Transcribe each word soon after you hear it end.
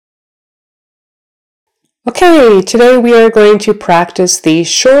Okay, today we are going to practice the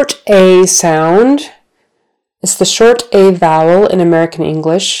short A sound. It's the short A vowel in American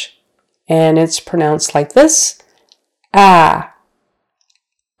English, and it's pronounced like this: ah,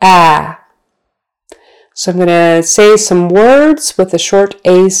 ah. So I'm going to say some words with the short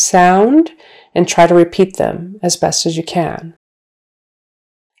A sound and try to repeat them as best as you can.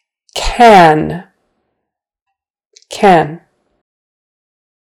 Can,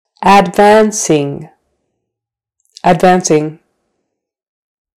 advancing, advancing,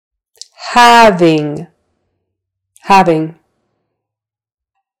 having,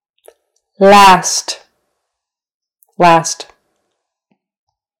 last,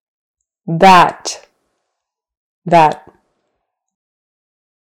 that,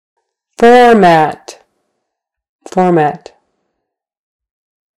 format,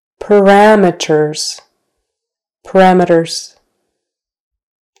 parameters,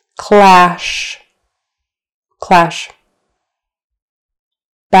 clash,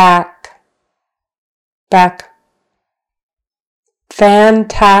 back,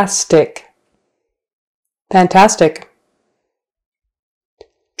 fantastic,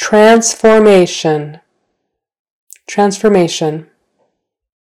 transformation,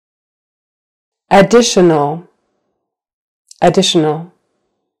 additional,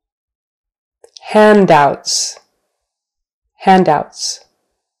 handouts,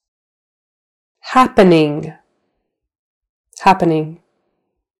 happening,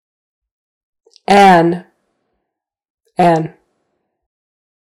 an,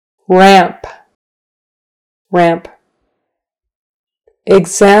 ramp,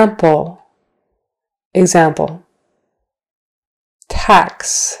 example,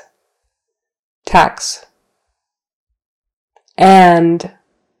 tax,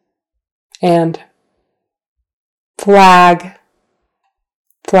 and flag,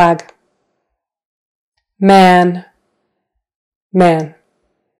 man.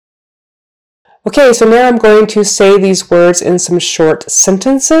 Okay, so now I'm going to say these words in some short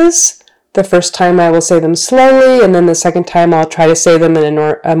sentences. The first time I will say them slowly, and then the second time I'll try to say them in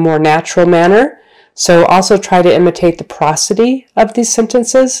a more natural manner. So also try to imitate the prosody of these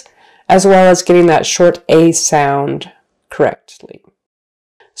sentences, as well as getting that short A sound correctly.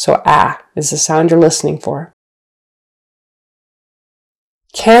 So ah is the sound you're listening for.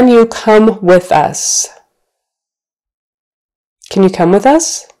 Can you come with us? Can you come with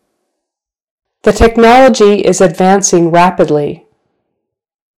us? The technology is advancing rapidly.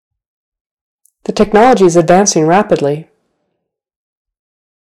 The technology is advancing rapidly.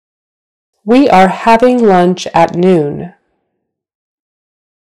 We are having lunch at noon.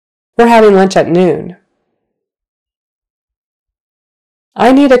 We're having lunch at noon.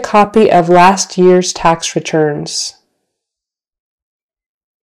 I need a copy of last year's tax returns.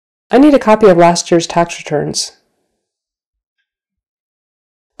 I need a copy of last year's tax returns.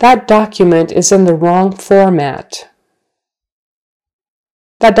 That document is in the wrong format.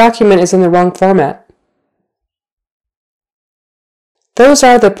 That document is in the wrong format. Those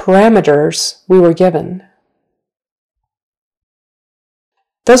are the parameters we were given.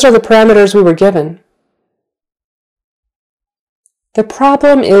 Those are the parameters we were given. The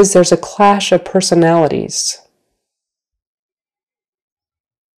problem is there's a clash of personalities.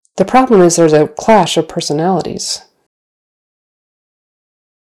 The problem is there's a clash of personalities.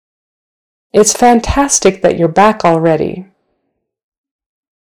 It's fantastic that you're back already.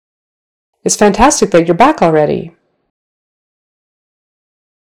 It's fantastic that you're back already.